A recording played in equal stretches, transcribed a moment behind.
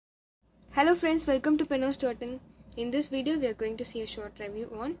Hello friends, welcome to penhouse. In this video, we are going to see a short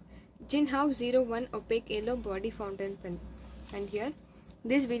review on Jinhao 01 Opaque Yellow Body Fountain Pen. And here,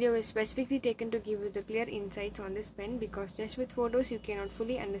 this video is specifically taken to give you the clear insights on this pen because just with photos you cannot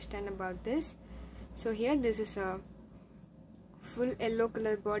fully understand about this. So here, this is a full yellow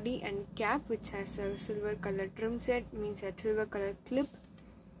color body and cap which has a silver color trim set, means a silver color clip,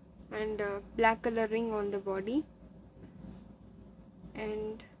 and a black color ring on the body.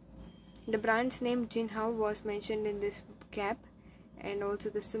 And the brand's name Jinhao was mentioned in this cap and also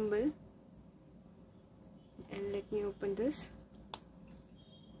the symbol. And let me open this.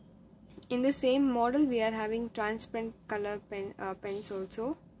 In the same model we are having transparent color pens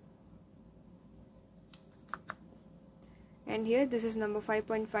also. And here this is number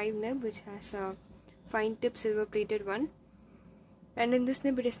 5.5 nib which has a fine tip silver plated one. And in this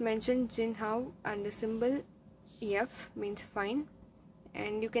nib it is mentioned Jinhao and the symbol F means fine.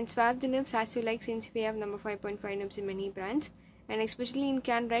 And you can swap the nibs as you like since we have number 5.5 nibs in many brands, and especially in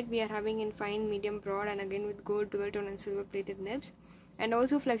can red we are having in fine, medium, broad, and again with gold, dual tone and silver plated nibs. And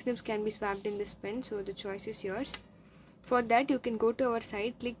also flex nibs can be swapped in this pen, so the choice is yours. For that you can go to our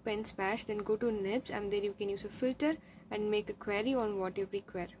site, click pen splash, then go to nibs, and there you can use a filter and make a query on what you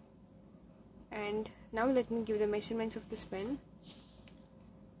require. And now let me give the measurements of this pen.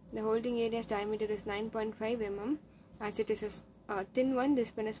 The holding area's diameter is 9.5 mm. As it is a thin one,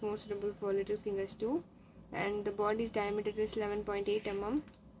 this pen is more suitable for little fingers too. And the body's diameter is 11.8 mm.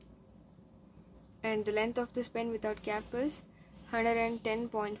 And the length of this pen without cap is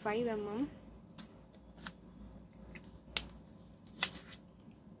 110.5 mm.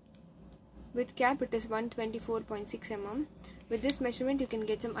 With cap it is 124.6 mm. With this measurement you can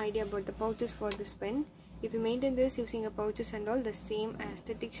get some idea about the pouches for this pen. If you maintain this using a pouches and all, the same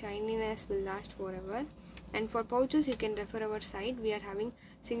aesthetic shininess will last forever. And for pouches you can refer our site. We are having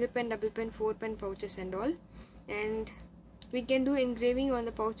single pen, double pen, 4 pen pouches and all. And we can do engraving on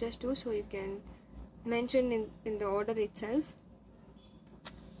the pouches too, so you can mention in the order itself.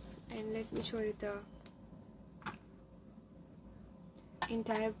 And let me show you the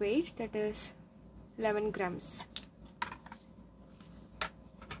entire weight, that is 11 grams.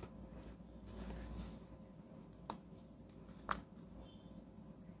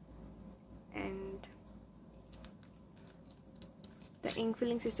 The ink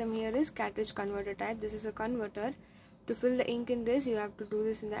filling system here is cartridge converter type. This is a converter. To fill the ink in this, you have to do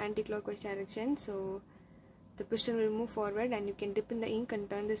this in the anti-clockwise direction. So the piston will move forward and you can dip in the ink and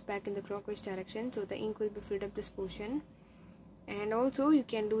turn this back in the clockwise direction. So the ink will be filled up this portion. And also you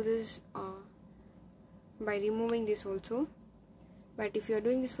can do this by removing this also. But if you are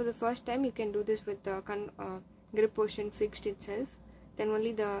doing this for the first time, you can do this with the grip portion fixed itself. Then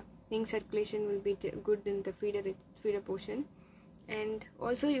only the ink circulation will be good in the feeder portion. And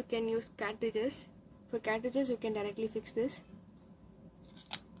also you can use cartridges. For cartridges you can directly fix this.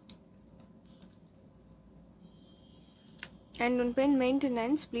 And on pen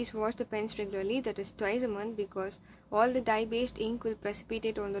maintenance, please wash the pens regularly, that is twice a month, because all the dye based ink will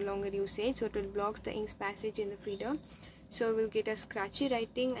precipitate on the longer usage, so it will block the ink's passage in the feeder. So we'll get a scratchy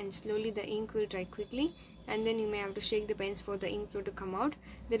writing and slowly the ink will dry quickly, and then you may have to shake the pens for the ink flow to come out.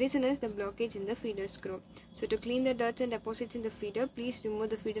 The reason is the blockage in the feeder screw. So to clean the dirt and deposits in the feeder, please remove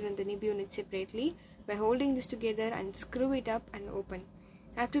the feeder and the nib unit separately by holding this together and screw it up and open.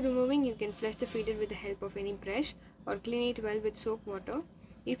 After removing, you can flush the feeder with the help of any brush or clean it well with soap water.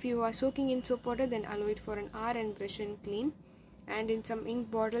 If you are soaking in soap water, then allow it for an hour and brush and clean. And in some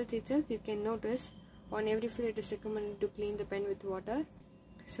ink bottles itself, you can notice on every fill it is recommended to clean the pen with water,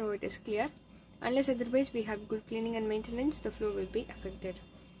 so it is clear. Unless otherwise we have good cleaning and maintenance, the flow will be affected.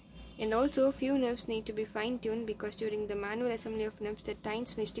 And also few nibs need to be fine tuned because during the manual assembly of nibs the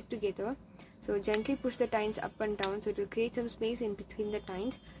tines may stick together. So gently push the tines up and down, so it will create some space in between the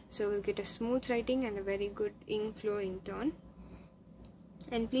tines, so we'll get a smooth writing and a very good ink flow in turn.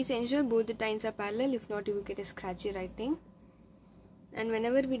 And please ensure both the tines are parallel, if not you will get a scratchy writing. And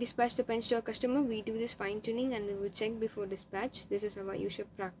whenever we dispatch the pens to our customer, we do this fine tuning and we will check before dispatch. This is our usual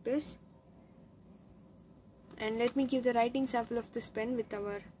practice. And let me give the writing sample of this pen with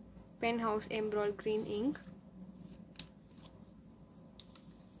our penhouse emerald green ink.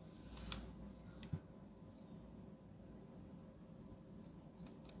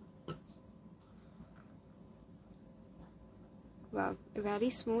 Wow, a very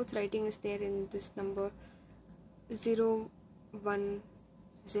smooth writing is there in this number 01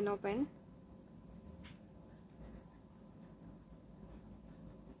 Zeno pen.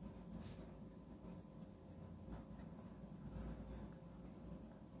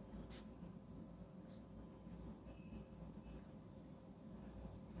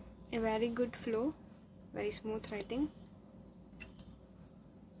 a very good flow, very smooth writing.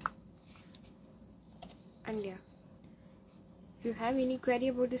 And yeah, if you have any query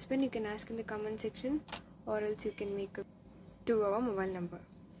about this pen, you can ask in the comment section, or else you can make a to our mobile number.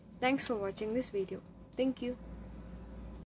 Thanks for watching this video. Thank you.